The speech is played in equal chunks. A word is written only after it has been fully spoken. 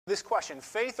this question,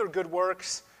 faith or good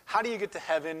works, how do you get to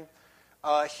heaven?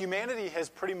 Humanity has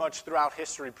pretty much throughout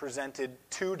history presented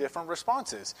two different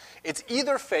responses. It's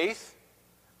either faith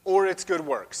or it's good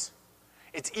works.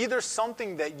 It's either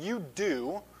something that you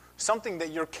do, something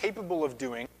that you're capable of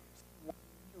doing, you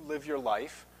live your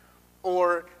life,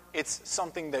 or it's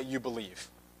something that you believe.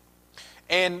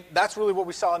 And that's really what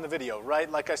we saw in the video,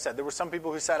 right? Like I said, there were some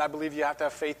people who said, I believe you have to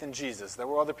have faith in Jesus. There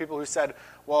were other people who said,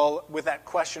 well, with that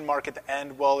question mark at the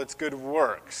end, well, it's good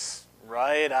works,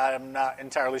 right? I'm not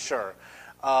entirely sure.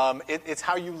 It's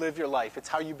how you live your life. It's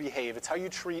how you behave. It's how you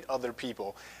treat other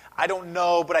people. I don't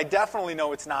know, but I definitely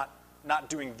know it's not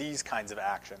doing these kinds of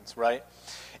actions, right?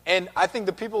 And I think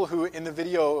the people who in the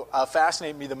video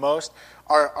fascinate me the most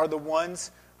are the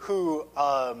ones who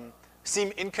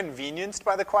seem inconvenienced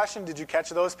by the question. Did you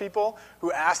catch those people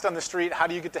who asked on the street, how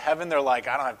do you get to heaven? They're like,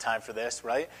 I don't have time for this,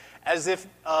 right? As if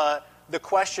the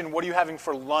question, what are you having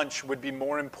for lunch, would be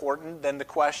more important than the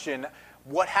question,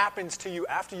 what happens to you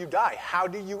after you die? How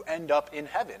do you end up in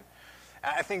heaven?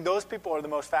 I think those people are the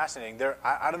most fascinating.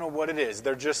 I don't know what it is.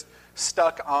 They're just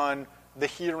stuck on the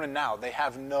here and now. They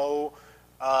have no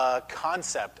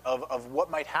concept of what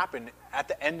might happen at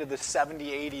the end of the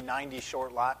 70, 80, 90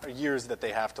 short years that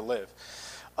they have to live.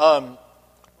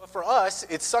 But for us,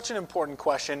 it's such an important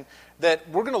question that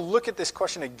we're going to look at this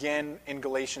question again in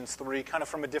Galatians 3, kind of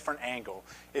from a different angle.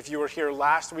 If you were here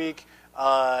last week,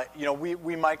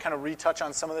 we might kind of retouch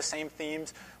on some of the same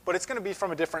themes, but it's going to be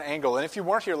from a different angle. And if you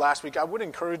weren't here last week, I would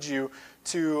encourage you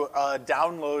to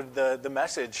download the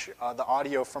message, the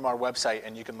audio from our website,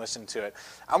 and you can listen to it.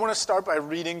 I want to start by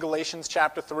reading Galatians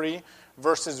chapter 3,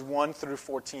 verses 1 through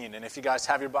 14. And if you guys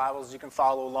have your Bibles, you can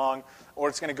follow along, or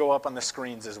it's going to go up on the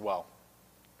screens as well.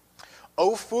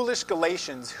 O foolish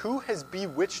Galatians, who has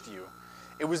bewitched you?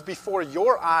 It was before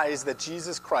your eyes that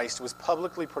Jesus Christ was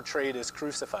publicly portrayed as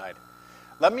crucified.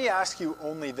 Let me ask you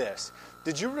only this.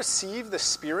 Did you receive the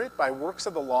Spirit by works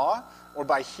of the law or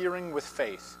by hearing with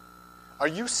faith? Are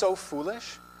you so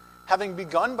foolish? Having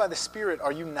begun by the Spirit,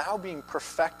 are you now being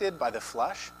perfected by the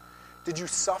flesh? Did you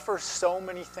suffer so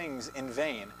many things in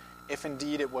vain, if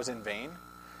indeed it was in vain?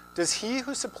 Does he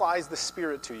who supplies the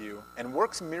Spirit to you and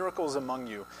works miracles among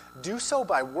you do so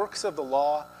by works of the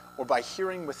law or by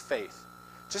hearing with faith?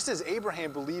 Just as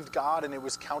Abraham believed God and it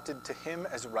was counted to him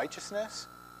as righteousness?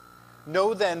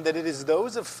 Know then that it is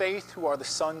those of faith who are the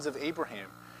sons of Abraham.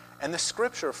 And the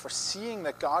Scripture, foreseeing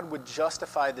that God would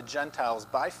justify the Gentiles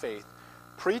by faith,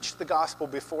 preached the gospel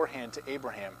beforehand to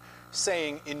Abraham,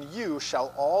 saying, in you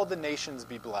shall all the nations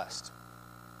be blessed.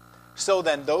 So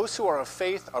then, those who are of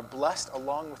faith are blessed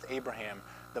along with Abraham,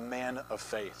 the man of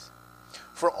faith.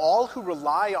 For all who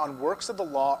rely on works of the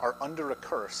law are under a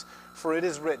curse, for it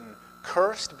is written,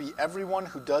 cursed be everyone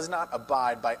who does not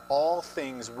abide by all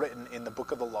things written in the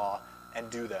book of the law and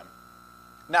do them.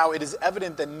 Now it is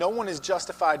evident that no one is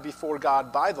justified before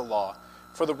God by the law,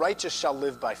 for the righteous shall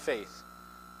live by faith.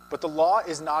 But the law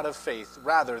is not of faith,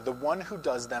 rather the one who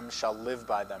does them shall live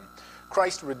by them.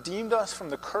 Christ redeemed us from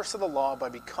the curse of the law by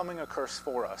becoming a curse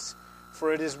for us.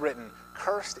 For it is written,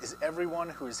 cursed is everyone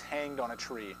who is hanged on a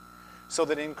tree, so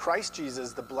that in Christ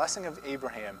Jesus the blessing of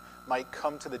Abraham might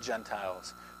come to the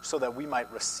Gentiles, so that we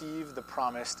might receive the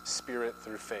promised Spirit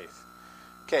through faith.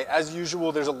 Okay, as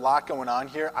usual, there's a lot going on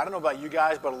here. I don't know about you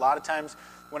guys, but a lot of times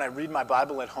when I read my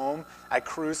Bible at home, I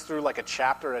cruise through like a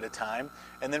chapter at a time.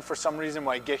 And then for some reason,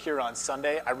 when I get here on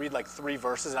Sunday, I read like 3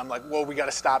 verses, and I'm like, whoa, we got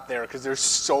to stop there because there's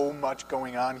so much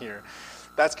going on here.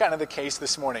 That's kind of the case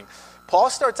this morning. Paul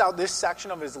starts out this section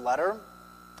of his letter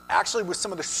actually with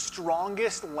some of the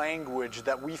strongest language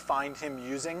that we find him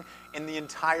using in the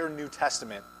entire New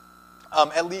Testament.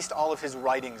 At least all of his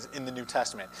writings in the New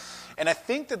Testament. And I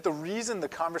think that the reason the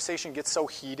conversation gets so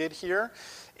heated here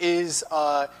is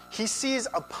he sees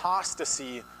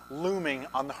apostasy looming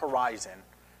on the horizon.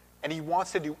 And he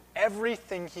wants to do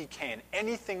everything he can,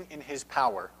 anything in his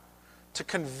power, to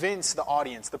convince the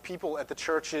audience, the people at the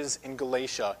churches in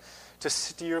Galatia, to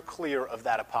steer clear of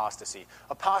that apostasy.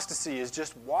 Apostasy is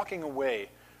just walking away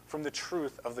from the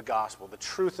truth of the gospel, the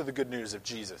truth of the good news of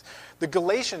Jesus. The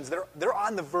Galatians, they're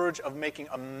on the verge of making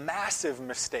a massive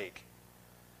mistake.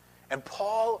 And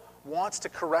Paul wants to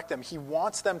correct them. He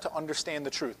wants them to understand the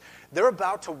truth. They're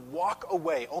about to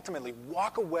ultimately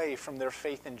walk away from their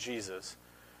faith in Jesus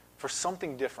for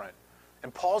something different.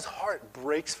 And Paul's heart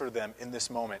breaks for them in this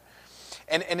moment.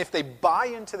 And if they buy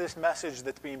into this message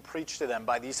that's being preached to them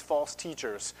by these false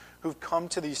teachers who've come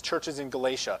to these churches in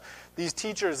Galatia, these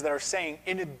teachers that are saying,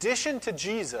 in addition to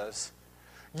Jesus,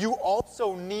 you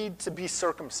also need to be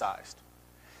circumcised.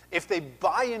 if they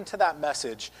buy into that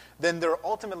message, then they're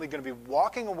ultimately going to be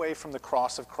walking away from the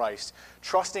cross of Christ,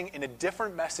 trusting in a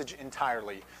different message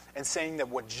entirely, and saying that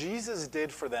what Jesus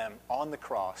did for them on the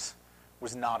cross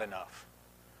was not enough.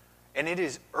 And it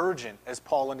is urgent, as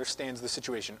Paul understands the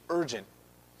situation, urgent.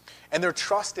 And they're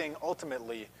trusting,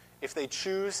 ultimately, if they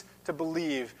choose to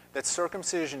believe that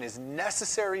circumcision is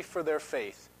necessary for their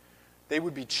faith, they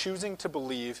would be choosing to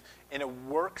believe in a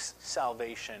works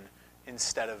salvation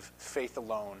instead of faith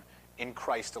alone, in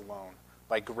Christ alone,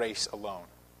 by grace alone.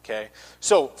 Okay?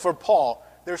 So, for Paul,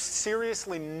 there's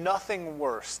seriously nothing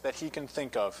worse that he can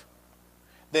think of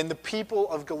than the people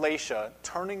of Galatia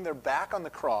turning their back on the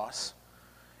cross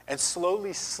and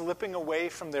slowly slipping away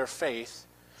from their faith.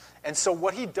 And so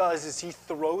what he does is he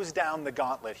throws down the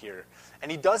gauntlet here.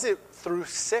 And he does it through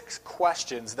 6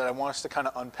 questions that I want us to kind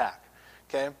of unpack.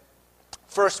 Okay?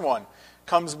 First one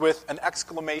comes with an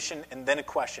exclamation and then a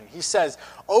question. He says,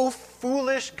 "O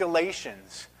foolish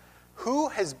Galatians, who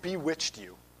has bewitched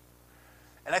you?"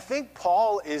 And I think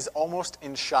Paul is almost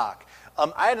in shock.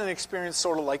 I had an experience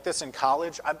sort of like this in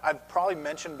college. I've probably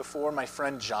mentioned before my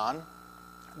friend John.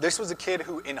 This was a kid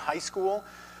who in high school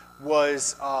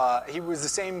he was the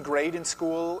same grade in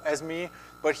school as me,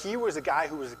 but he was a guy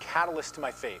who was a catalyst to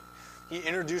my faith. He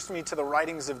introduced me to the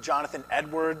writings of Jonathan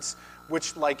Edwards,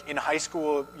 which, like, in high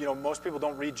school, most people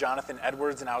don't read Jonathan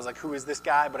Edwards, and I was like, who is this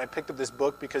guy? But I picked up this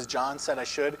book because John said I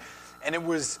should, and it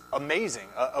was amazing,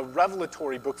 a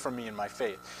revelatory book for me in my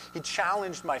faith. He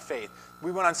challenged my faith.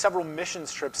 We went on several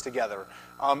missions trips together.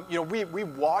 We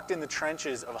walked in the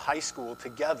trenches of high school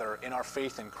together in our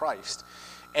faith in Christ.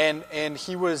 And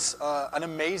he was an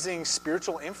amazing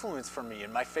spiritual influence for me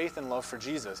in my faith and love for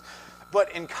Jesus.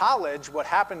 But in college, what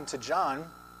happened to John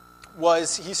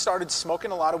was he started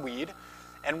smoking a lot of weed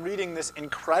and reading this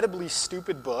incredibly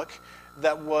stupid book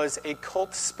that was a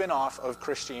cult spin-off of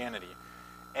Christianity.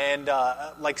 And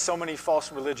like so many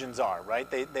false religions are, right?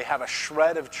 They have a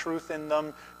shred of truth in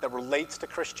them that relates to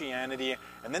Christianity,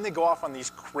 and then they go off on these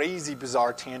crazy,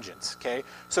 bizarre tangents, okay?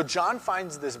 So John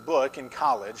finds this book in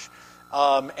college,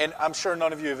 and I'm sure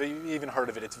none of you have even heard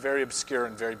of it. It's very obscure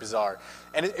and very bizarre.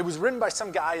 And it was written by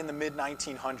some guy in the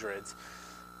mid-1900s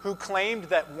who claimed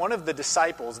that one of the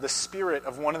disciples, the spirit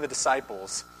of one of the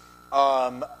disciples,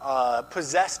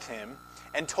 possessed him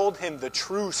and told him the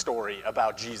true story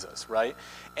about Jesus, right?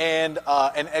 And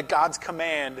at God's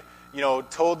command,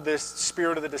 told this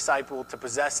spirit of the disciple to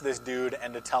possess this dude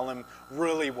and to tell him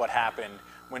really what happened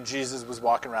when Jesus was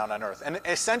walking around on earth. And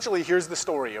essentially, here's the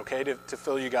story, okay, to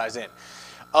fill you guys in.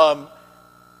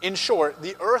 In short,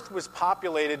 the earth was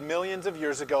populated millions of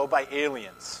years ago by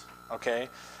aliens, okay?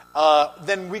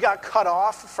 Then we got cut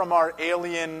off from our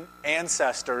alien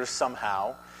ancestors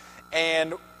somehow.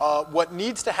 And what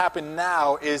needs to happen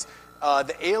now is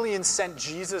the aliens sent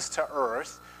Jesus to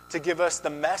earth to give us the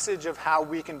message of how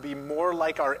we can be more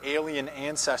like our alien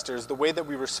ancestors, the way that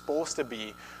we were supposed to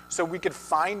be, so we could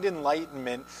find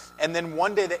enlightenment. And then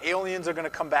one day the aliens are going to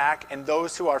come back, and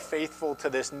those who are faithful to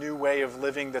this new way of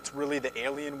living that's really the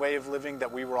alien way of living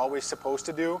that we were always supposed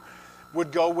to do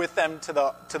would go with them to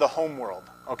the home world,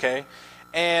 okay?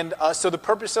 And so the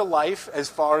purpose of life, as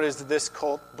far as this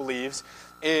cult believes,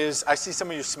 is, I see some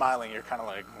of you smiling, you're kind of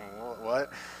like, what?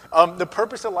 The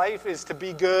purpose of life is to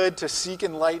be good, to seek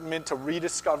enlightenment, to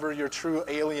rediscover your true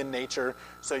alien nature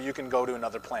so you can go to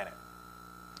another planet.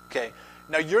 Okay,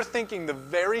 now you're thinking the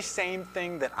very same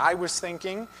thing that I was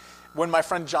thinking when my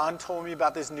friend John told me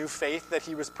about this new faith that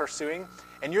he was pursuing,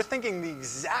 and you're thinking the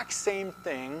exact same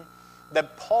thing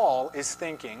that Paul is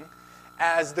thinking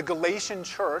as the Galatian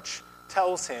church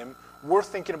tells him, we're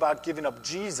thinking about giving up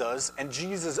Jesus and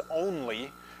Jesus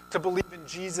only to believe in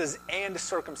Jesus and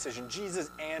circumcision, Jesus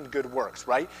and good works,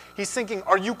 right? He's thinking,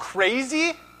 are you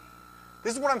crazy?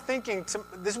 This is what I'm thinking.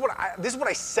 This is what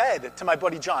I said to my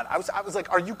buddy John. I was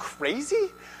like, are you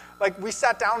crazy? Like, we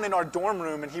sat down in our dorm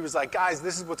room, and he was like, guys,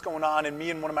 this is what's going on. And me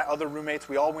and one of my other roommates,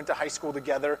 we all went to high school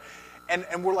together.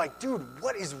 And we're like, dude,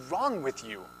 what is wrong with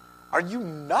you? Are you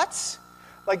nuts?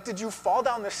 Like, did you fall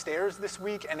down the stairs this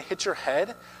week and hit your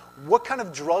head? What kind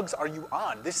of drugs are you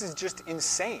on? This is just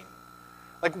insane.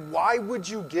 Like, why would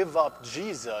you give up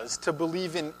Jesus to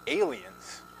believe in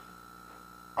aliens?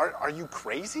 Are you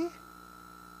crazy?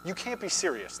 You can't be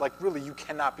serious. Like, really, you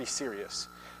cannot be serious.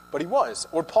 But he was.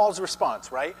 Or Paul's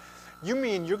response, right? You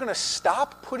mean you're going to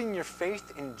stop putting your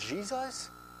faith in Jesus?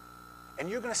 And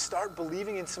you're going to start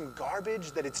believing in some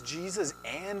garbage that it's Jesus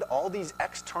and all these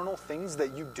external things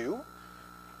that you do?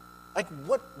 Like,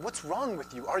 what's wrong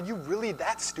with you? Are you really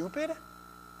that stupid?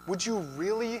 Would you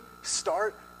really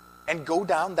start and go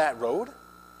down that road?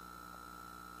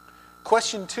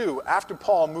 Question 2, after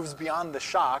Paul moves beyond the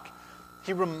shock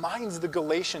he reminds the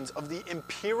Galatians of the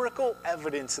empirical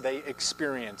evidence they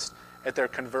experienced at their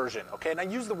conversion. Okay, and I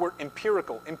use the word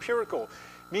empirical. Empirical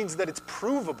means that it's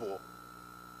provable.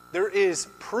 There is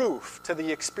proof to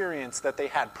the experience that they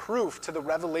had, proof to the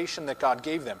revelation that God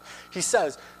gave them. He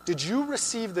says, did you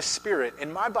receive the Spirit?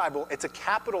 In my Bible, it's a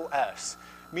capital S,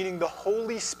 meaning the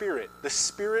Holy Spirit, the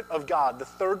Spirit of God, the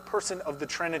third person of the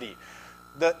Trinity,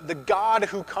 the God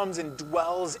who comes and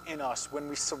dwells in us when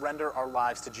we surrender our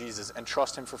lives to Jesus and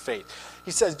trust him for faith.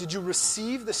 He says, did you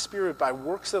receive the Spirit by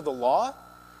works of the law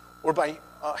or by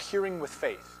hearing with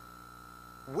faith?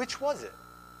 Which was it?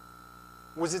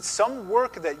 Was it some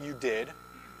work that you did,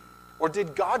 or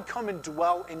did God come and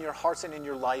dwell in your hearts and in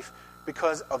your life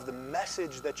because of the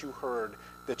message that you heard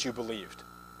that you believed?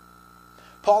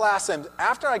 Paul asked them,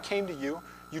 after I came to you,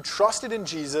 you trusted in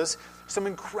Jesus, some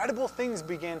incredible things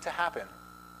began to happen.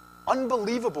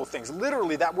 Unbelievable things.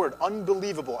 Literally, that word,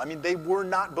 unbelievable. I mean, they were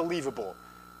not believable.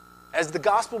 As the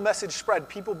gospel message spread,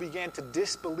 people began to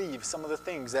disbelieve some of the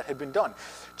things that had been done.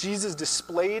 Jesus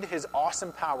displayed his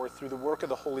awesome power through the work of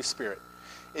the Holy Spirit.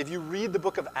 If you read the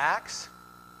book of Acts,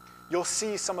 you'll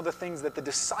see some of the things that the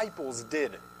disciples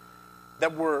did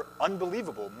that were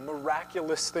unbelievable,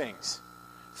 miraculous things.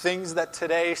 Things that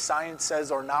today science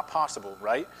says are not possible,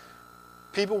 right?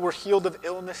 People were healed of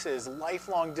illnesses,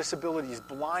 lifelong disabilities,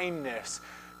 blindness,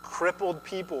 crippled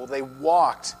people. They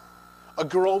walked. A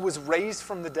girl was raised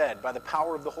from the dead by the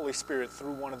power of the Holy Spirit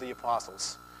through one of the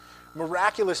apostles.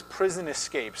 Miraculous prison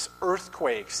escapes,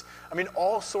 earthquakes. I mean,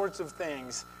 all sorts of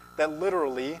things that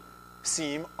literally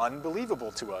seem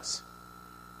unbelievable to us.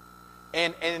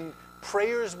 And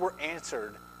prayers were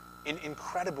answered in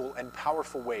incredible and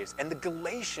powerful ways. And the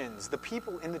Galatians, the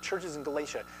people in the churches in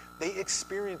Galatia, they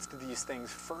experienced these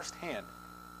things firsthand.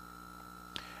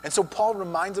 And so Paul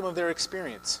reminds them of their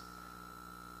experience,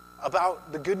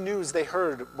 about the good news they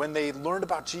heard when they learned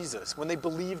about Jesus, when they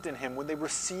believed in him, when they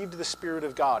received the Spirit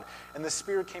of God, and the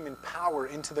Spirit came in power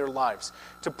into their lives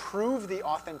to prove the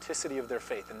authenticity of their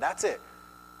faith. And that's it.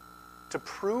 To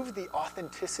prove the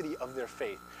authenticity of their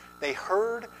faith. They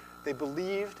heard, they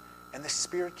believed, and the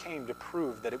Spirit came to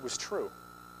prove that it was true.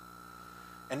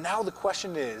 And now the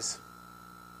question is,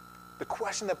 the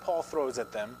question that Paul throws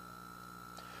at them,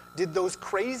 did those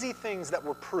crazy things that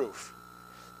were proof,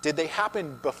 did they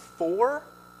happen before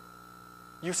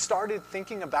you started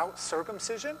thinking about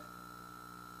circumcision?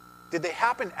 Did they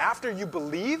happen after you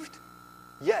believed?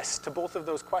 Yes, to both of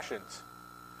those questions.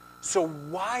 So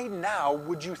why now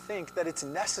would you think that it's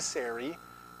necessary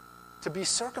to be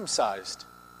circumcised?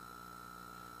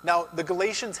 Now, the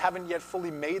Galatians haven't yet fully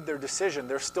made their decision.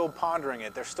 They're still pondering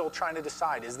it. They're still trying to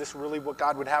decide, is this really what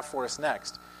God would have for us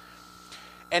next?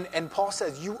 And Paul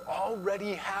says, you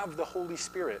already have the Holy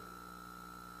Spirit.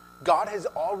 God has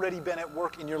already been at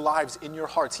work in your lives, in your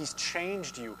hearts. He's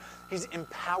changed you. He's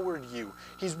empowered you.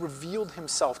 He's revealed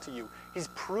himself to you. He's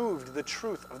proved the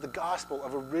truth of the gospel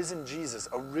of a risen Jesus,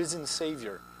 a risen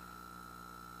Savior.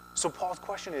 So Paul's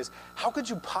question is, how could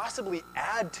you possibly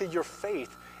add to your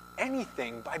faith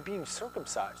anything by being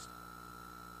circumcised?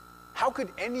 How could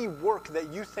any work that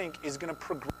you think is going to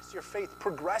progress your faith,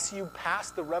 progress you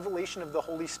past the revelation of the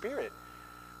Holy Spirit?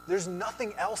 There's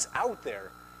nothing else out there.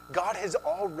 God has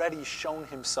already shown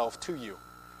himself to you,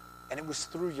 and it was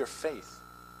through your faith.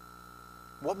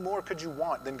 What more could you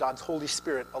want than God's Holy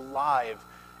Spirit alive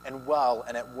and well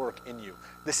and at work in you?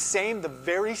 The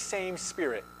very same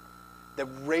Spirit that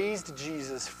raised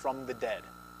Jesus from the dead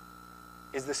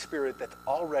is the Spirit that's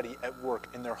already at work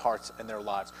in their hearts and their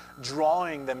lives,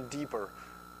 drawing them deeper,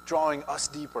 drawing us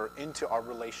deeper into our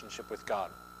relationship with God.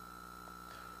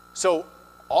 So,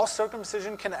 all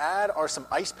circumcision can add are some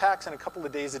ice packs and a couple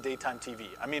of days of daytime TV.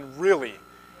 I mean, really,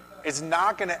 it's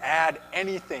not going to add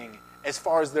anything as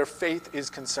far as their faith is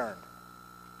concerned.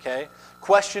 Okay?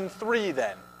 Question 3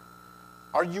 then.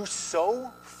 Are you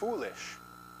so foolish?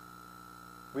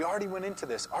 We already went into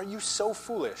this. Are you so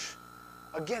foolish?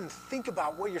 Again, think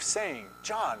about what you're saying.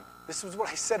 John, this was what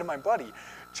I said to my buddy.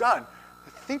 John,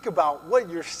 think about what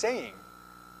you're saying.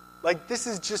 Like, this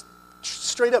is just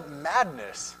straight up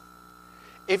madness.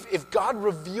 If God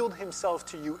revealed himself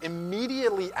to you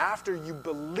immediately after you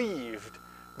believed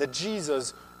that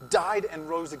Jesus died and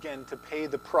rose again to pay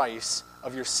the price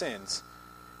of your sins,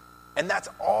 and that's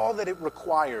all that it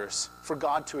requires for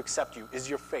God to accept you is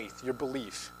your faith, your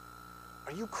belief,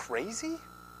 are you crazy?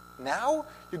 Now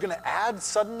you're going to add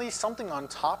suddenly something on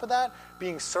top of that,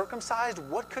 being circumcised?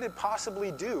 What could it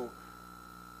possibly do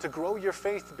to grow your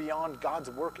faith beyond God's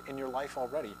work in your life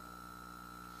already?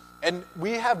 And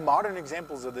we have modern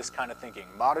examples of this kind of thinking,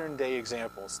 modern day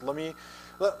examples.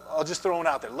 I'll just throw one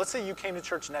out there. Let's say you came to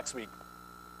church next week.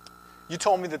 You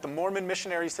told me that the Mormon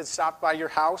missionaries had stopped by your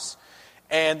house,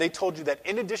 and they told you that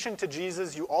in addition to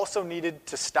Jesus, you also needed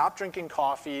to stop drinking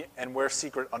coffee and wear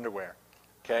secret underwear.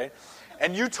 Okay?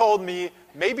 And you told me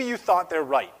maybe you thought they're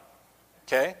right.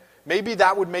 Okay? Maybe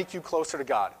that would make you closer to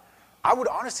God. I would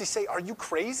honestly say, are you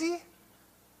crazy?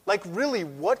 Like, really,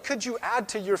 what could you add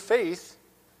to your faith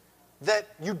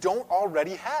that you don't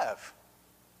already have?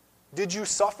 Did you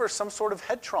suffer some sort of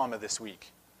head trauma this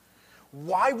week?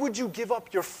 Why would you give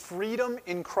up your freedom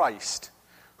in Christ,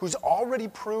 who's already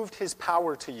proved his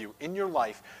power to you in your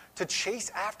life, to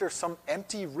chase after some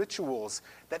empty rituals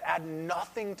that add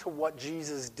nothing to what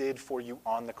Jesus did for you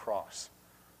on the cross?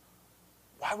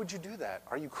 Why would you do that?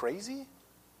 Are you crazy?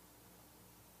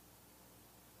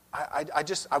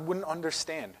 I wouldn't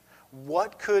understand.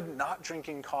 What could not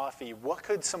drinking coffee, what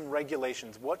could some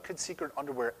regulations, what could secret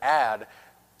underwear add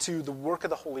to the work of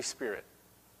the Holy Spirit?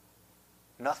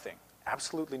 Nothing.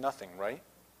 Absolutely nothing, right?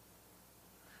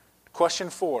 Question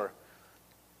 4.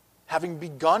 Having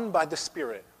begun by the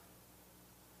Spirit,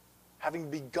 are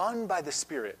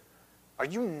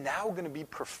you now going to be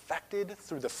perfected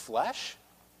through the flesh?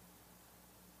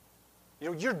 You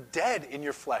know, you're dead in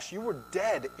your flesh. You were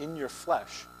dead in your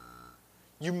flesh.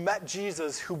 You met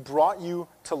Jesus who brought you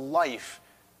to life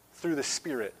through the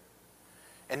Spirit.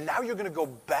 And now you're going to go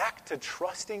back to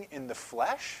trusting in the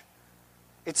flesh?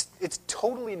 It's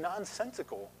totally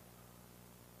nonsensical.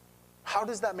 How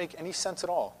does that make any sense at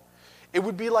all? It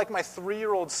would be like my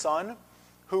 3-year-old son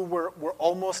who we're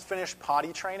almost finished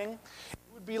potty training.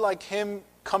 It would be like him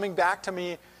coming back to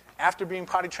me after being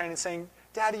potty trained and saying,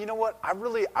 Daddy, you know what? I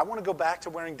want to go back to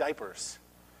wearing diapers.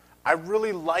 I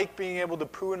really like being able to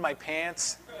poo in my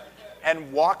pants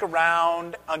and walk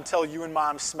around until you and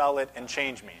Mom smell it and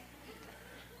change me.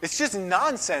 It's just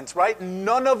nonsense, right?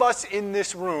 None of us in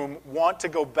this room want to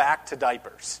go back to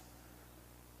diapers.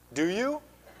 Do you?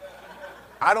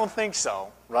 I don't think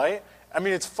so, right? I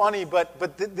mean, it's funny, but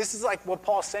this is like what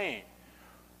Paul's saying.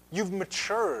 You've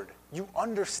matured. You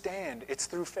understand it's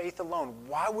through faith alone.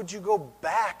 Why would you go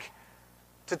back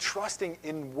to trusting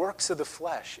in works of the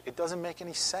flesh? It doesn't make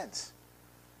any sense.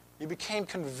 You became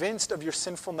convinced of your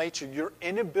sinful nature, your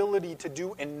inability to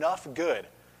do enough good.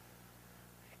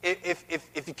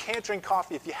 If you can't drink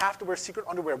coffee, if you have to wear secret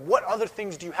underwear, what other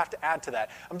things do you have to add to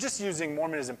that? I'm just using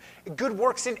Mormonism. Good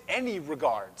works in any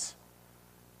regards.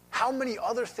 How many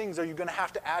other things are you going to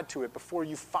have to add to it before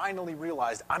you finally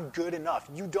realize, I'm good enough?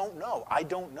 You don't know. I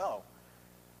don't know.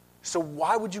 So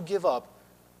why would you give up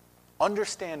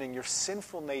understanding your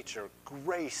sinful nature,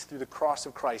 grace through the cross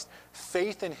of Christ,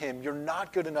 faith in him? You're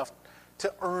not good enough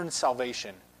to earn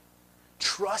salvation.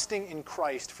 Trusting in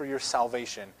Christ for your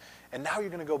salvation. And now you're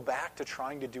going to go back to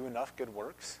trying to do enough good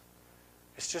works?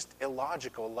 It's just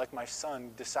illogical, like my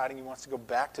son deciding he wants to go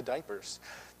back to diapers.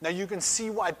 Now you can see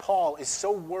why Paul is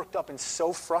so worked up and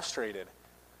so frustrated.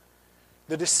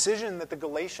 The decision that the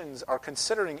Galatians are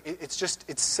considering, it's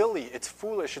silly, it's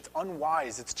foolish, it's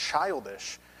unwise, it's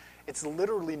childish. It's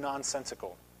literally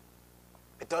nonsensical.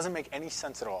 It doesn't make any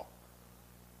sense at all.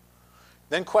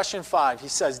 Then question 5, he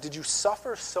says, did you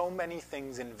suffer so many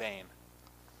things in vain?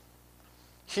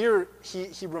 Here,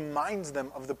 he reminds them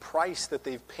of the price that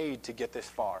they've paid to get this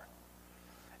far.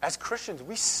 As Christians,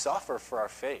 we suffer for our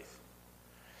faith.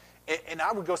 And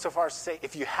I would go so far as to say,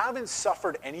 if you haven't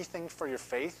suffered anything for your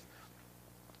faith,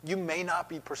 you may not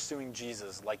be pursuing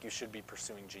Jesus like you should be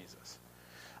pursuing Jesus.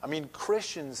 I mean,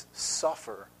 Christians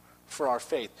suffer for our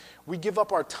faith. We give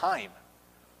up our time,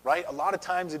 right? A lot of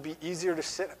times it'd be easier to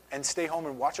sit and stay home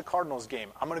and watch a Cardinals game.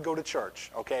 I'm going to go to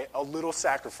church, okay? A little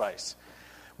sacrifice.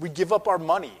 We give up our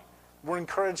money. We're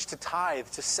encouraged to tithe,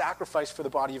 to sacrifice for the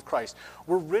body of Christ.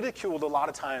 We're ridiculed a lot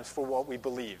of times for what we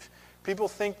believe. People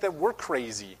think that we're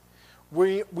crazy.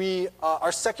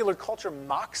 Our secular culture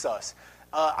mocks us.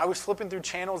 I was flipping through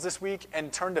channels this week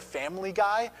and turned to Family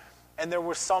Guy, and there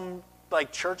was some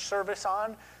church service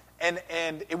on, and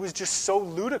it was just so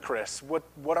ludicrous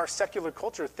what our secular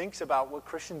culture thinks about what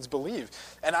Christians believe.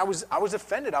 And I was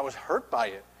offended. I was hurt by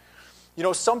it. You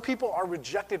know, some people are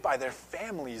rejected by their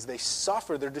families. They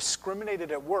suffer. They're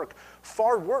discriminated at work.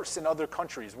 Far worse in other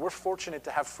countries. We're fortunate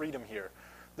to have freedom here.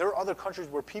 There are other countries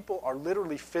where people are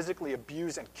literally physically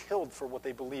abused and killed for what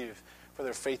they believe, for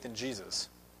their faith in Jesus.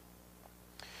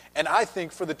 And I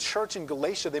think for the church in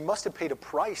Galatia, they must have paid a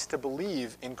price to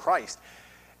believe in Christ.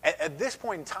 At this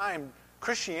point in time,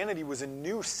 Christianity was a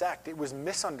new sect. It was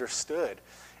misunderstood.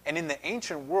 And in the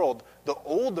ancient world, the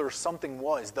older something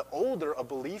was, the older a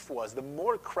belief was, the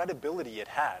more credibility it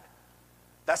had.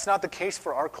 That's not the case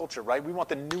for our culture, right? We want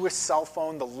the newest cell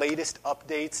phone, the latest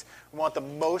updates. We want the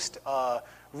most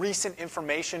recent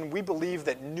information. We believe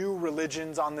that new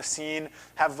religions on the scene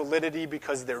have validity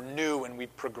because they're new and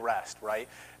we've progressed, right?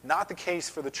 Not the case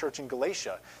for the church in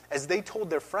Galatia. As they told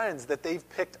their friends that they've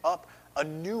picked up a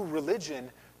new religion,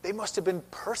 they must have been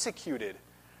persecuted,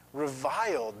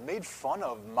 reviled, made fun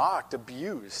of, mocked,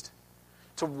 abused.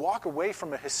 To walk away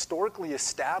from a historically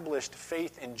established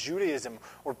faith in Judaism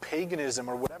or paganism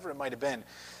or whatever it might have been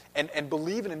and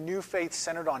believe in a new faith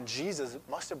centered on Jesus, it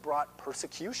must have brought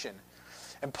persecution.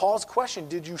 And Paul's question,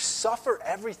 did you suffer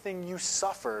everything you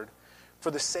suffered for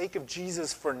the sake of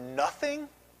Jesus for nothing?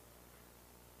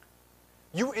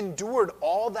 You endured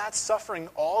all that suffering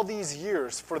all these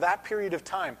years for that period of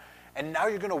time, and now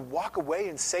you're going to walk away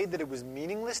and say that it was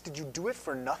meaningless? Did you do it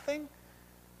for nothing?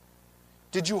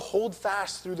 Did you hold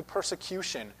fast through the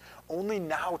persecution only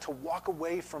now to walk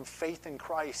away from faith in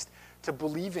Christ, to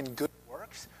believe in good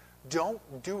works? Don't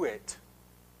do it.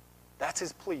 That's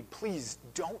his plea. Please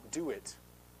don't do it.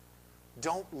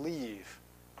 Don't leave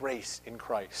grace in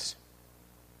Christ.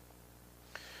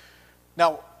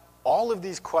 Now, all of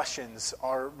these questions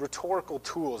are rhetorical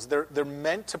tools. They're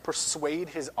meant to persuade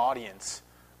his audience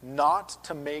not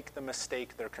to make the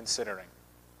mistake they're considering.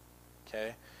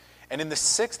 Okay? And in the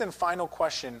sixth and final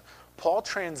question, Paul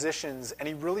transitions and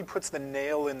he really puts the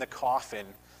nail in the coffin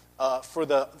for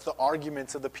the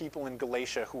arguments of the people in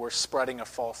Galatia who are spreading a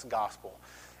false gospel.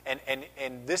 And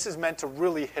this is meant to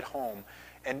really hit home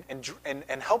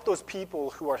and help those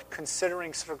people who are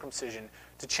considering circumcision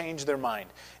to change their mind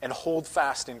and hold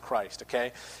fast in Christ,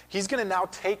 okay? He's going to now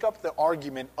take up the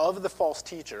argument of the false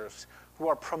teachers who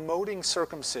are promoting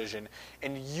circumcision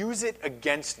and use it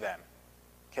against them.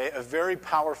 Okay, a very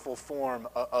powerful form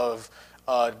of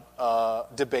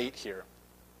debate here.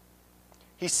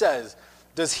 He says,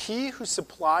 does he who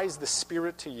supplies the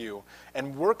Spirit to you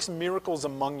and works miracles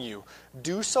among you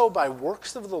do so by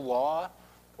works of the law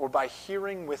or by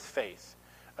hearing with faith?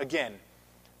 Again,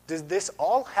 does this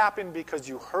all happen because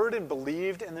you heard and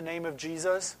believed in the name of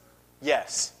Jesus?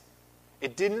 Yes.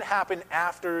 It didn't happen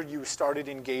after you started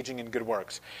engaging in good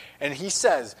works. And he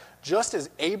says, just as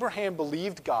Abraham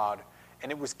believed God,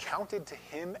 and it was counted to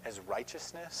him as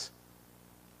righteousness.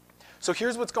 So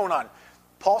here's what's going on.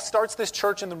 Paul starts this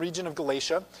church in the region of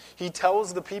Galatia. He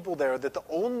tells the people there that the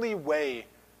only way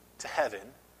to heaven,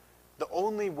 the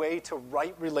only way to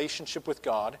right relationship with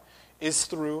God, is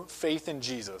through faith in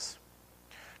Jesus.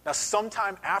 Now,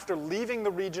 sometime after leaving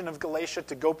the region of Galatia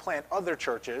to go plant other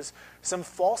churches, some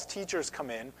false teachers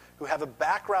come in who have a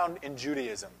background in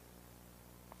Judaism.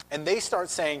 And they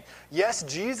start saying, yes,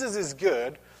 Jesus is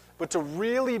good, but to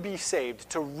really be saved,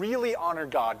 to really honor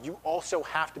God, you also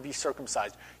have to be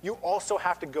circumcised. You also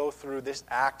have to go through this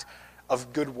act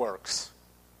of good works.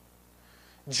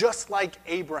 Just like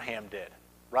Abraham did,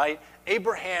 right?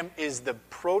 Abraham is the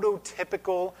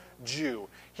prototypical Jew.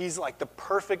 He's like the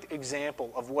perfect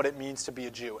example of what it means to be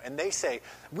a Jew. And they say,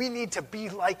 we need to be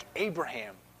like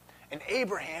Abraham. And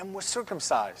Abraham was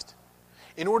circumcised.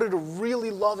 In order to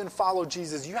really love and follow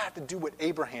Jesus, you have to do what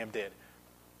Abraham did.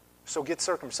 So get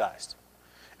circumcised.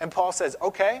 And Paul says,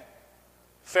 okay,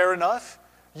 fair enough.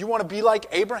 You want to be like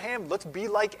Abraham? Let's be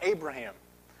like Abraham.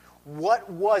 What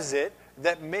was it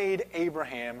that made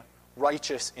Abraham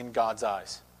righteous in God's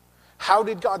eyes? How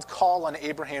did God's call on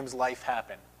Abraham's life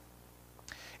happen?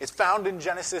 It's found in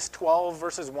Genesis 12,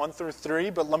 verses 1 through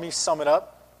 3, but let me sum it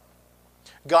up.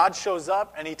 God shows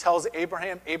up and he tells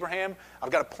Abraham, Abraham, I've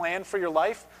got a plan for your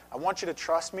life. I want you to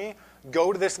trust me.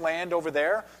 Go to this land over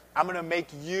there. I'm going to make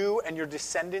you and your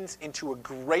descendants into a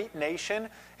great nation,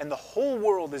 and the whole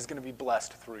world is going to be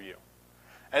blessed through you.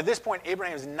 And at this point,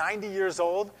 Abraham is 90 years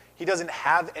old. He doesn't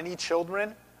have any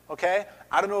children, okay?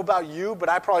 I don't know about you, but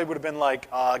I probably would have been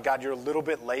like, God, you're a little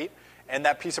bit late, and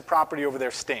that piece of property over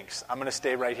there stinks. I'm going to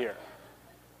stay right here,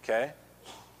 okay?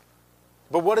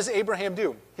 But what does Abraham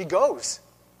do? He goes.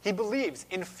 He believes.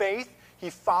 In faith, he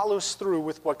follows through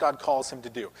with what God calls him to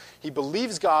do. He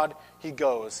believes God, he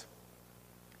goes.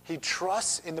 He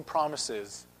trusts in the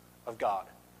promises of God.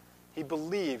 He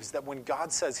believes that when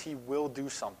God says he will do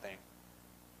something,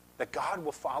 that God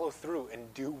will follow through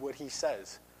and do what he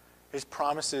says. His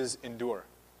promises endure.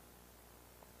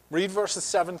 Read verses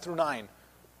 7 through 9.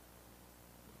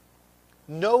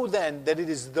 Know then that it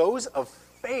is those of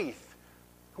faith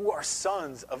who are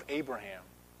sons of Abraham.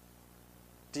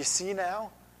 Do you see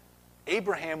now?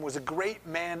 Abraham was a great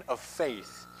man of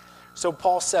faith. So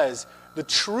Paul says, the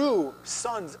true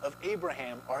sons of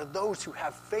Abraham are those who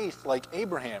have faith like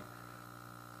Abraham.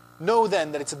 Know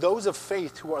then that it's those of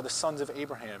faith who are the sons of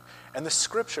Abraham. And the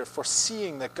scripture,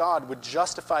 foreseeing that God would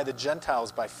justify the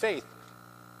Gentiles by faith,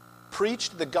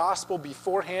 preached the gospel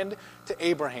beforehand to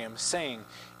Abraham, saying,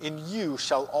 in you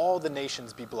shall all the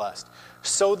nations be blessed.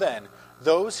 So then,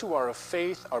 those who are of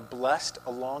faith are blessed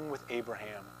along with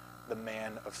Abraham, the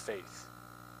man of faith.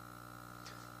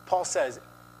 Paul says,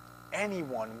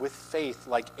 anyone with faith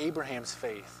like Abraham's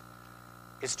faith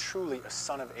is truly a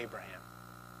son of Abraham.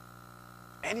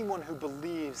 Anyone who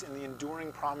believes in the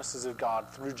enduring promises of God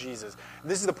through Jesus.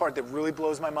 This is the part that really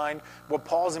blows my mind. What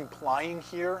Paul's implying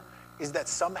here is that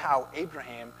somehow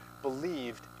Abraham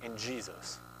believed in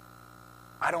Jesus.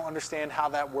 I don't understand how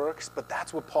that works, but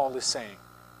that's what Paul is saying.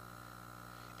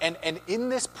 And in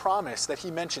this promise that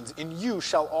he mentions, in you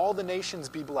shall all the nations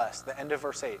be blessed, the end of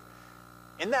verse 8.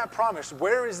 In that promise,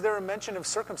 where is there a mention of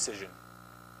circumcision?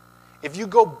 If you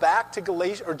go back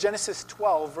to Genesis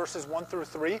 12, verses 1 through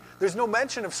 3, there's no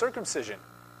mention of circumcision.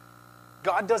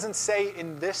 God doesn't say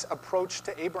in this approach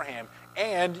to Abraham,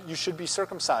 and you should be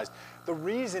circumcised. The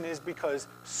reason is because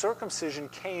circumcision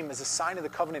came as a sign of the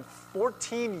covenant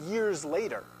 14 years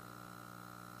later.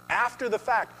 After the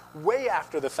fact, way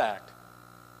after the fact.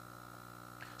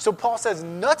 So Paul says,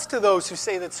 nuts to those who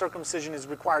say that circumcision is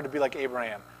required to be like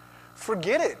Abraham.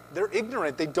 Forget it. They're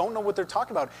ignorant. They don't know what they're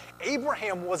talking about.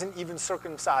 Abraham wasn't even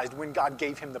circumcised when God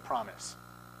gave him the promise.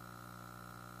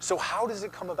 So how does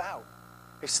it come about?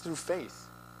 It's through faith.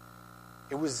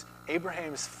 It was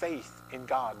Abraham's faith in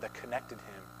God that connected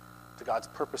him to God's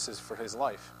purposes for his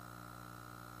life.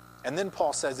 And then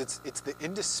Paul says it's the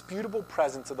indisputable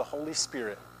presence of the Holy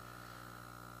Spirit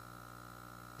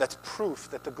that's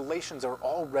proof that the Galatians are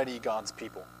already God's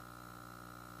people.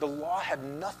 The law had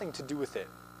nothing to do with it.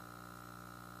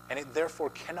 And it therefore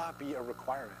cannot be a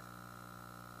requirement.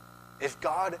 If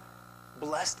God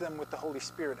blessed them with the Holy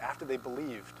Spirit after they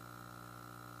believed,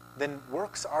 then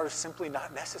works are simply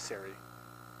not necessary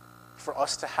for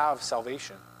us to have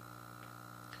salvation.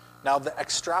 Now, the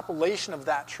extrapolation of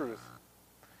that truth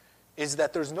is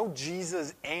that there's no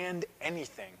Jesus and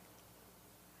anything.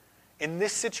 In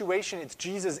this situation, it's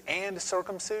Jesus and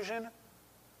circumcision.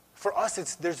 For us,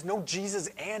 there's no Jesus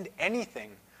and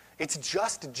anything. It's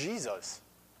just Jesus.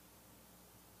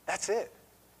 That's it.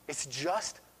 It's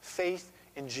just faith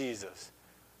in Jesus.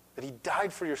 That he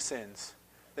died for your sins.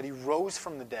 That he rose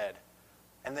from the dead.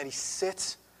 And that he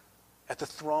sits at the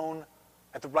throne,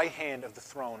 at the right hand of the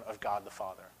throne of God the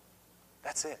Father.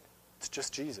 That's it. It's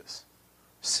just Jesus.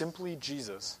 Simply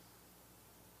Jesus.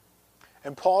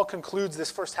 And Paul concludes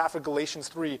this first half of Galatians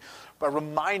 3 by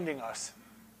reminding us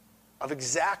of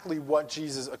exactly what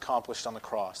Jesus accomplished on the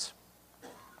cross.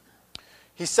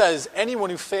 He says, anyone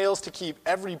who fails to keep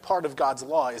every part of God's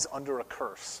law is under a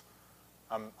curse.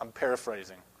 I'm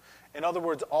paraphrasing. In other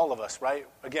words, all of us, right?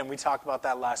 Again, we talked about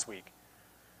that last week.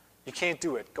 You can't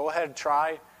do it. Go ahead,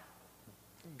 try.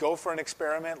 Go for an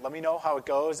experiment. Let me know how it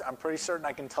goes. I'm pretty certain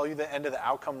I can tell you the end of the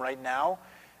outcome right now.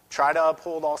 Try to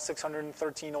uphold all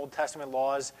 613 Old Testament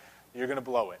laws. You're going to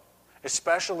blow it.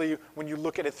 Especially when you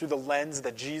look at it through the lens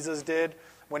that Jesus did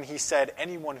when he said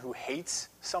anyone who hates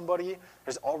somebody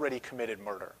has already committed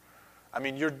murder. I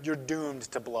mean, you're doomed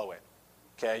to blow it.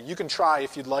 Okay? You can try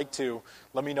if you'd like to.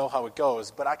 Let me know how it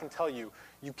goes. But I can tell you,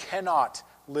 you cannot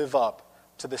live up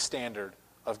to the standard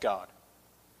of God.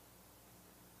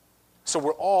 So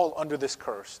we're all under this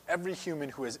curse, every human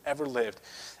who has ever lived.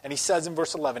 And he says in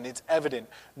verse 11, it's evident,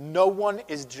 no one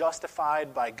is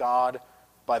justified by God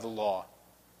by the law,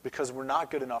 because we're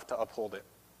not good enough to uphold it.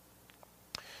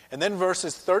 And then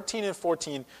verses 13 and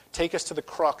 14 take us to the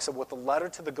crux of what the letter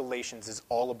to the Galatians is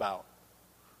all about.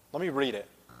 Let me read it.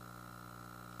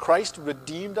 Christ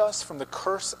redeemed us from the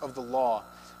curse of the law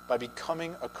by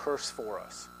becoming a curse for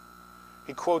us.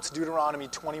 He quotes Deuteronomy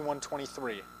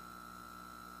 21:23.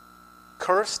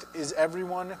 Cursed is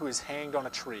everyone who is hanged on a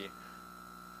tree,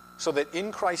 so that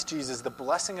in Christ Jesus the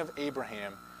blessing of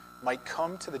Abraham might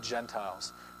come to the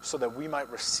Gentiles, so that we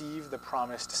might receive the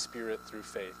promised Spirit through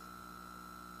faith.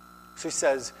 So he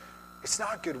says, it's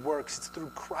not good works, it's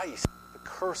through Christ. The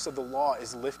curse of the law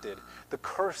is lifted. The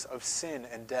curse of sin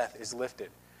and death is lifted.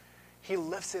 He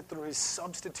lifts it through his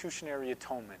substitutionary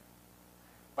atonement,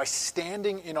 by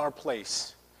standing in our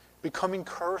place, becoming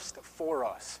cursed for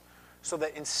us, so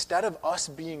that instead of us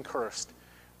being cursed,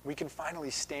 we can finally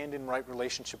stand in right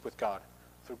relationship with God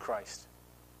through Christ.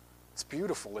 It's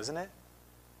beautiful, isn't it?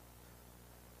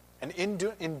 And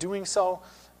in doing so,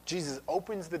 Jesus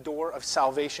opens the door of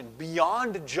salvation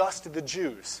beyond just the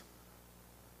Jews.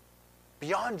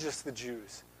 Beyond just the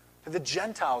Jews. To the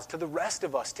Gentiles, to the rest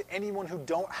of us, to anyone who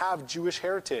don't have Jewish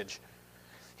heritage.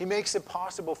 He makes it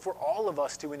possible for all of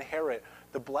us to inherit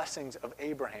the blessings of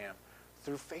Abraham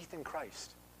through faith in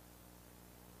Christ.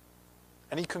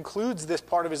 And he concludes this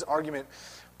part of his argument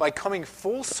by coming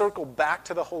full circle back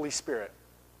to the Holy Spirit.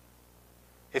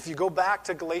 If you go back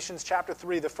to Galatians chapter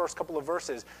 3, the first couple of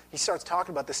verses, he starts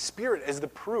talking about the Spirit as the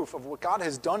proof of what God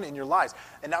has done in your lives.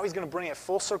 And now he's going to bring it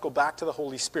full circle back to the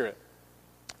Holy Spirit.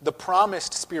 The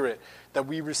promised Spirit that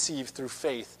we receive through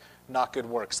faith, not good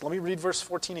works. Let me read verse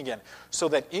 14 again. So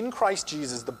that in Christ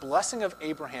Jesus, the blessing of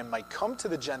Abraham might come to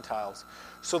the Gentiles,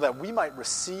 so that we might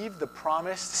receive the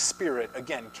promised Spirit,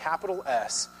 again, capital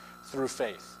S, through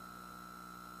faith.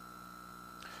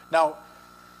 Now,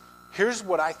 here's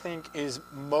what I think is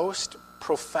most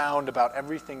profound about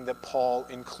everything that Paul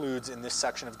includes in this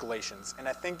section of Galatians. And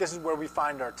I think this is where we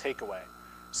find our takeaway.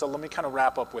 So let me kind of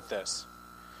wrap up with this.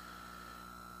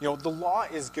 The law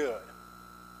is good.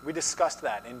 We discussed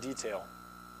that in detail.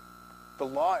 The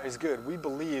law is good. We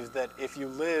believe that if you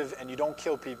live and you don't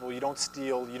kill people, you don't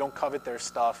steal, you don't covet their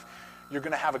stuff, you're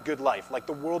going to have a good life. Like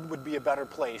the world would be a better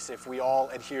place if we all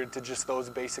adhered to just those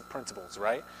basic principles,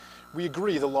 right? We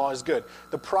agree the law is good.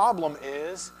 The problem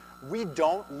is we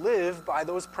don't live by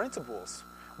those principles.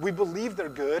 We believe they're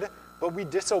good, but we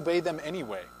disobey them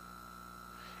anyway.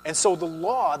 And so the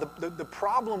law, the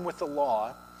problem with the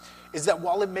law is that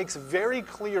while it makes very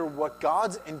clear what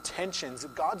God's intentions,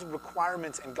 God's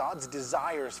requirements, and God's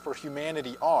desires for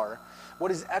humanity are, what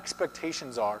his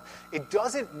expectations are, it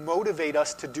doesn't motivate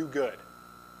us to do good.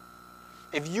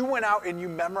 If you went out and you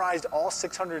memorized all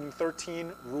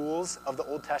 613 rules of the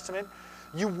Old Testament,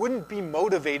 you wouldn't be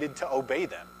motivated to obey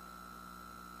them.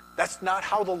 That's not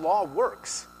how the law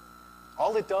works.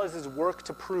 All it does is work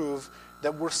to prove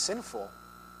that we're sinful.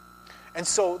 And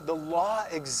so the law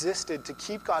existed to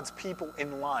keep God's people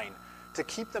in line, to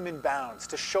keep them in bounds,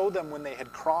 to show them when they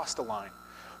had crossed a line.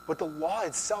 But the law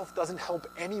itself doesn't help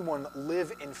anyone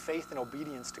live in faith and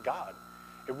obedience to God.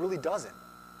 It really doesn't.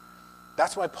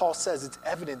 That's why Paul says it's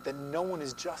evident that no one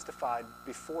is justified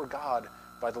before God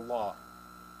by the law.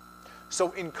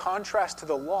 So in contrast to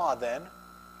the law then,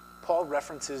 Paul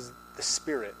references the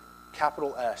Spirit,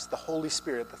 capital S, the Holy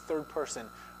Spirit, the third person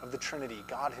of the Trinity,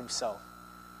 God himself.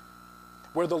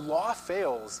 Where the law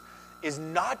fails is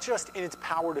not just in its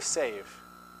power to save.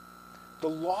 The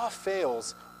law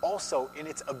fails also in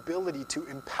its ability to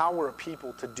empower a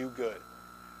people to do good.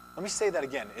 Let me say that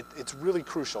again. It's really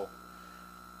crucial.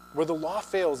 Where the law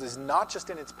fails is not just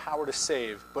in its power to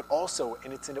save, but also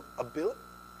in its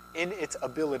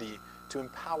ability to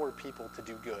empower people to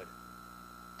do good.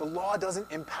 The law doesn't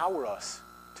empower us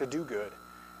to do good.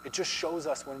 It just shows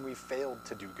us when we failed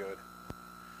to do good.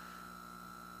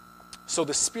 So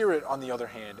the Spirit, on the other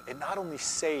hand, it not only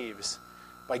saves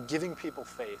by giving people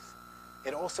faith,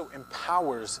 it also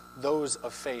empowers those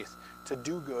of faith to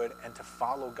do good and to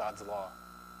follow God's law.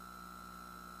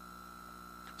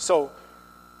 So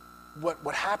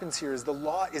what happens here is the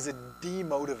law is a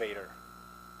demotivator.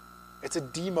 It's a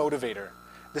demotivator.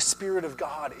 The Spirit of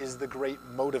God is the great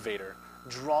motivator,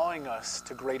 drawing us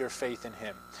to greater faith in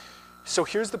him. So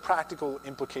here's the practical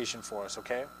implication for us,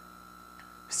 okay?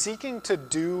 Seeking to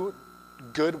do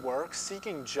good works,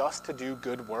 seeking just to do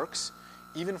good works,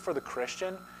 even for the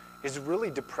Christian, is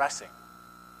really depressing.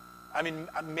 I mean,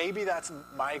 maybe that's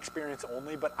my experience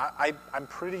only, but I'm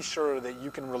pretty sure that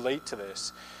you can relate to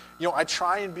this. I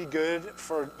try and be good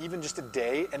for even just a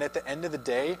day, and at the end of the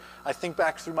day, I think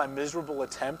back through my miserable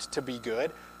attempt to be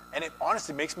good, and it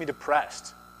honestly makes me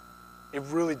depressed. It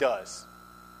really does.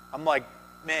 I'm like,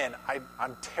 man,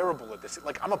 I'm terrible at this.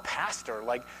 Like, I'm a pastor.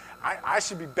 Like, I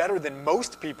should be better than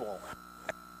most people.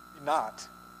 Not.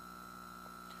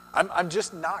 I'm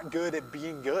just not good at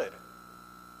being good.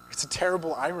 It's a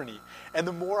terrible irony. And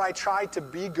the more I try to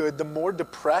be good, the more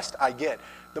depressed I get,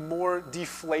 the more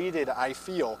deflated I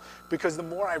feel, because the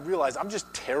more I realize I'm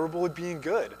just terrible at being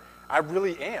good. I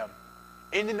really am.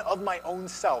 In and of my own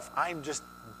self, I'm just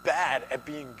bad at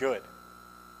being good.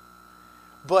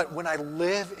 But when I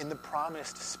live in the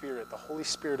promised Spirit, the Holy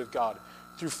Spirit of God,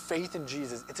 through faith in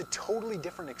Jesus, it's a totally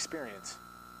different experience.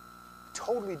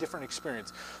 Totally different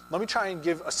experience. Let me try and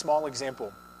give a small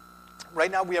example. Right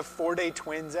now we have 4-day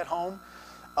twins at home.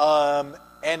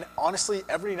 And honestly,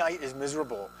 every night is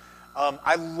miserable.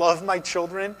 I love my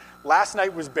children. Last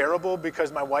night was bearable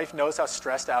because my wife knows how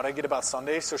stressed out I get about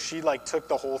Sundays. So she took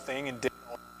the whole thing and did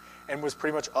it and was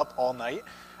pretty much up all night.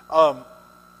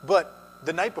 But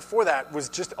the night before that was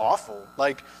just awful.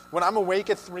 Like when I'm awake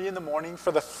at 3 a.m.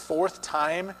 for the 4th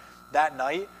time that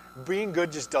night, being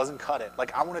good just doesn't cut it.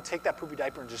 Like, I want to take that poopy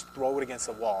diaper and just throw it against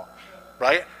the wall,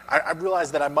 right? I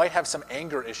realize that I might have some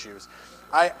anger issues.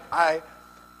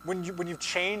 When you've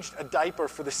changed a diaper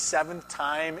for the 7th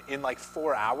time in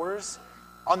 4 hours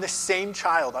on the same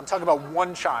child, I'm talking about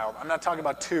one child. I'm not talking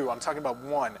about 2. I'm talking about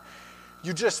 1.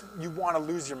 you want to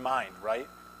lose your mind, right?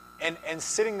 And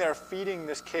sitting there feeding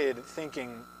this kid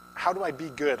thinking, how do I be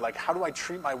good? Like, how do I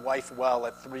treat my wife well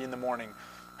at 3 a.m?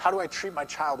 How do I treat my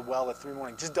child well at 3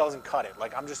 a.m? Just doesn't cut it.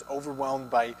 Like, I'm just overwhelmed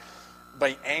by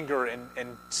anger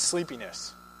and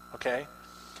sleepiness, okay?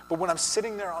 But when I'm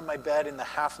sitting there on my bed in the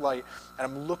half light and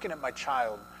I'm looking at my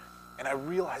child and I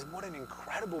realize what an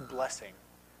incredible blessing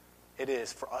it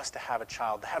is for us to have a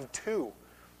child, to have two,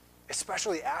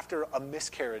 especially after a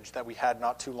miscarriage that we had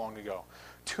not too long ago.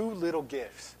 2 little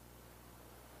gifts.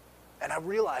 And I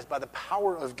realized by the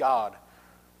power of God,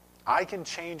 I can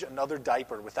change another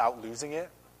diaper without losing it.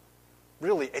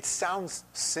 Really, it sounds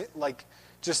like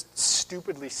just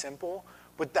stupidly simple,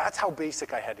 but that's how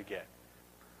basic I had to get.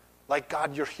 Like,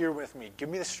 God, you're here with me. Give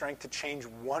me the strength to change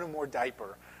one more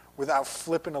diaper without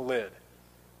flipping a lid.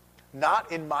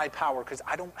 Not in my power, because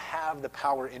I don't have the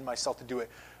power in myself to do it,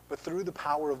 but through the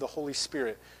power of the Holy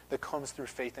Spirit that comes through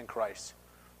faith in Christ.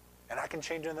 And I can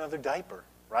change another diaper,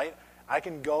 right? I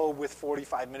can go with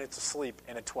 45 minutes of sleep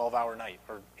in a 12-hour night,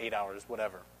 or 8 hours,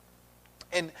 whatever.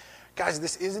 And guys,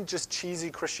 this isn't just cheesy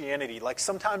Christianity. Like,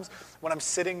 sometimes when I'm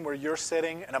sitting where you're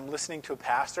sitting and I'm listening to a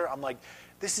pastor, I'm like,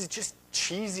 this is just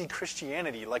cheesy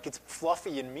Christianity. Like, it's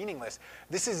fluffy and meaningless.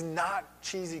 This is not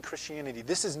cheesy Christianity.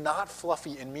 This is not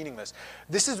fluffy and meaningless.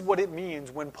 This is what it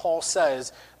means when Paul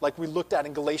says, like we looked at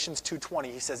in Galatians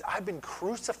 2:20, he says, I've been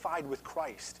crucified with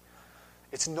Christ.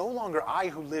 It's no longer I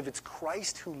who live, it's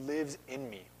Christ who lives in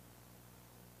me.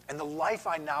 And the life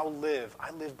I now live,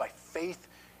 I live by faith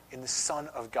in the Son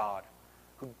of God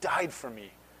who died for me.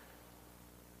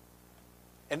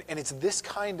 And it's this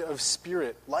kind of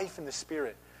spirit, life in the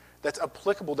Spirit, that's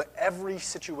applicable to every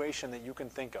situation that you can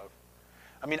think of.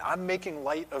 I mean, I'm making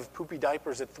light of poopy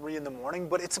diapers at 3 a.m,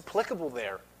 but it's applicable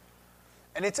there.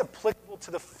 And it's applicable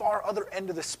to the far other end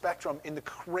of the spectrum in the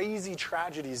crazy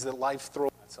tragedies that life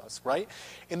throws at us, right?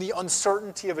 In the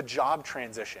uncertainty of a job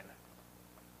transition.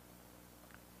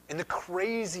 In the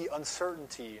crazy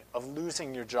uncertainty of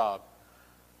losing your job.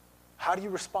 How do you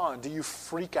respond? Do you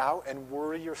freak out and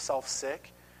worry yourself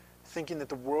sick, thinking that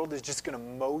the world is just going to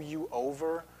mow you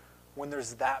over when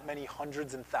there's that many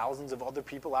hundreds and thousands of other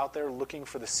people out there looking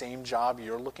for the same job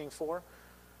you're looking for?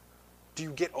 Do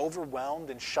you get overwhelmed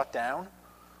and shut down?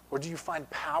 Or do you find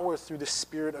power through the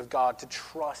Spirit of God to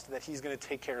trust that He's going to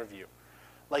take care of you,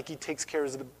 like He takes care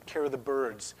of the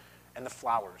birds and the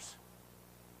flowers?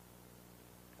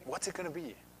 What's it going to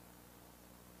be?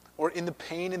 Or in the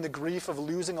pain and the grief of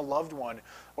losing a loved one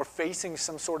or facing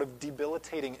some sort of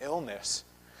debilitating illness,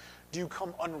 do you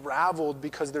come unraveled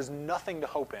because there's nothing to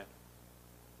hope in?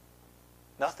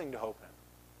 Nothing to hope in.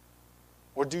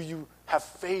 Or do you have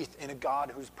faith in a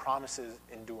God whose promises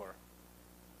endure?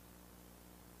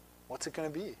 What's it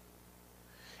going to be?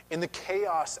 In the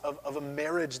chaos of a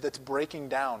marriage that's breaking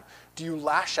down, do you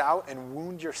lash out and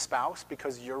wound your spouse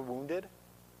because you're wounded?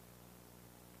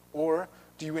 Or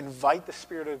do you invite the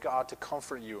Spirit of God to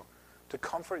comfort you, to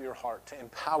comfort your heart, to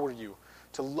empower you,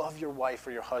 to love your wife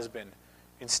or your husband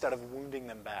instead of wounding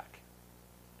them back?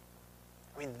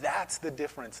 I mean, that's the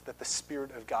difference that the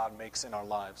Spirit of God makes in our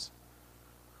lives.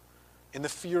 In the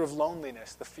fear of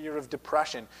loneliness, the fear of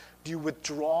depression, do you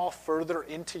withdraw further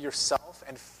into yourself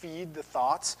and feed the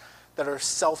thoughts that are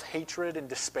self-hatred and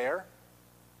despair?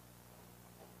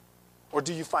 Or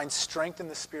do you find strength in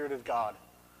the Spirit of God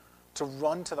to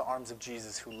run to the arms of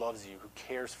Jesus who loves you, who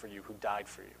cares for you, who died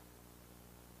for you?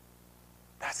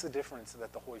 That's the difference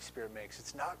that the Holy Spirit makes.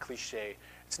 It's not cliche.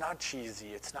 It's not cheesy.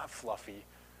 It's not fluffy.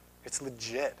 It's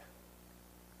legit.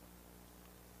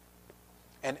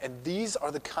 And these are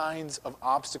the kinds of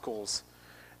obstacles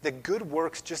that good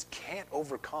works just can't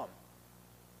overcome.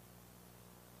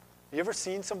 You ever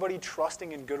seen somebody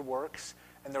trusting in good works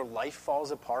and their life falls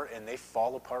apart and they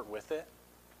fall apart with it?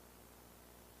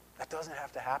 That doesn't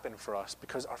have to happen for us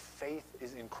because our faith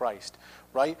is in Christ,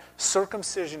 right?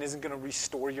 Circumcision isn't going to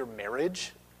restore your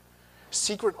marriage.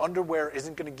 Secret underwear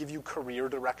isn't going to give you career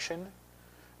direction.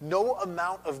 No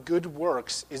amount of good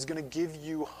works is going to give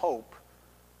you hope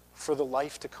for the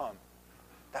life to come.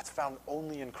 That's found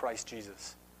only in Christ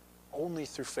Jesus, only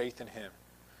through faith in Him.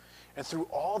 And through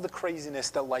all the craziness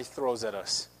that life throws at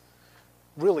us,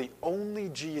 really only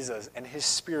Jesus and His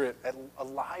Spirit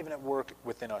alive and at work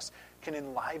within us can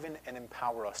enliven and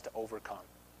empower us to overcome.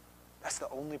 That's the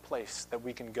only place that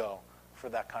we can go for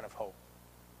that kind of hope.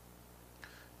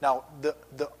 Now,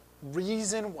 the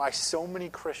reason why so many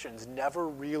Christians never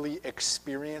really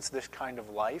experience this kind of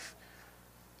life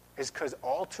is because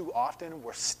all too often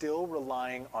we're still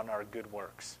relying on our good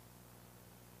works.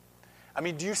 I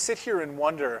mean, do you sit here and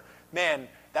wonder, man,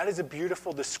 that is a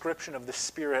beautiful description of the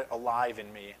Spirit alive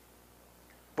in me.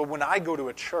 But when I go to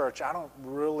a church, I don't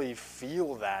really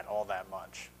feel that all that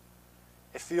much.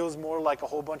 It feels more like a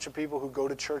whole bunch of people who go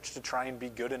to church to try and be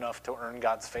good enough to earn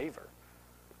God's favor.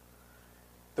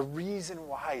 The reason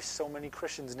why so many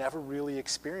Christians never really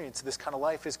experience this kind of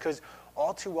life is because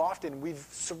all too often we've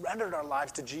surrendered our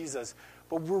lives to Jesus,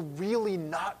 but we're really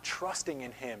not trusting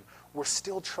in him. We're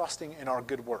still trusting in our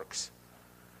good works.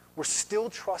 We're still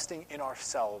trusting in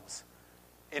ourselves,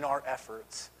 in our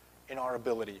efforts, in our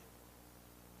ability.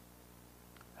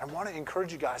 I want to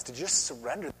encourage you guys to just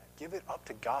surrender that. Give it up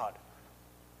to God.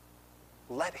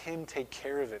 Let him take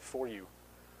care of it for you.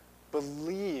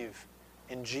 Believe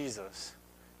in Jesus.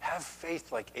 Have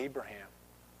faith like Abraham.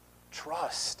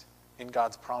 Trust in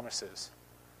God's promises.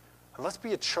 And let's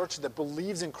be a church that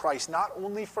believes in Christ not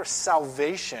only for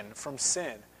salvation from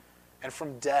sin and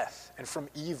from death and from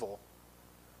evil,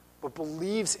 but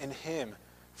believes in him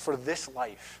for this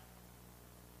life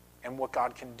and what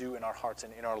God can do in our hearts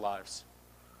and in our lives.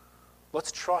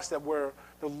 Let's trust that where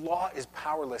the law is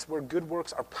powerless, where good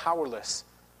works are powerless,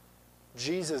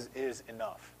 Jesus is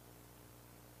enough.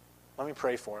 Let me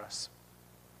pray for us.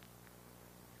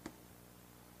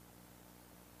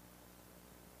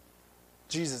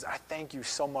 Jesus, I thank you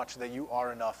so much that you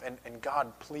are enough. And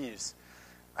God, please,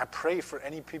 I pray for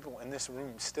any people in this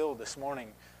room still this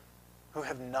morning who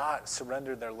have not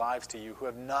surrendered their lives to you, who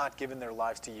have not given their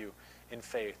lives to you in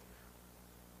faith.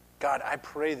 God, I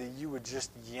pray that you would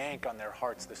just yank on their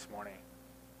hearts this morning.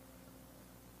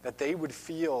 That they would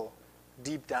feel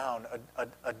deep down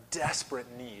a desperate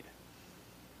need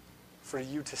for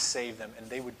you to save them, and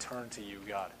they would turn to you,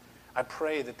 God. I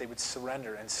pray that they would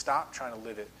surrender and stop trying to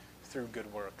live it through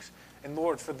good works. And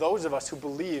Lord, for those of us who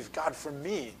believe, God, for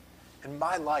me, in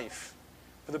my life,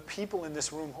 for the people in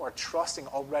this room who are trusting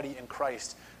already in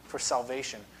Christ for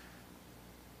salvation,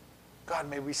 God,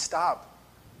 may we stop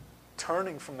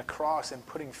turning from the cross and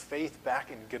putting faith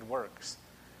back in good works.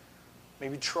 May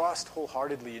we trust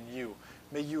wholeheartedly in you.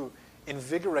 May you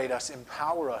invigorate us,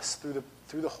 empower us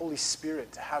through the Holy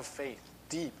Spirit to have faith,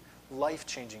 deep,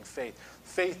 life-changing faith.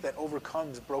 Faith that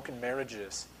overcomes broken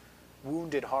marriages,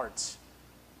 wounded hearts,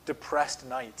 depressed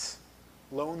nights,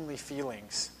 lonely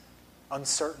feelings,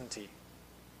 uncertainty.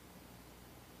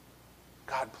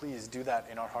 God, please do that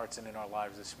in our hearts and in our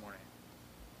lives this morning.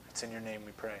 It's in your name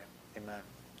we pray. Amen.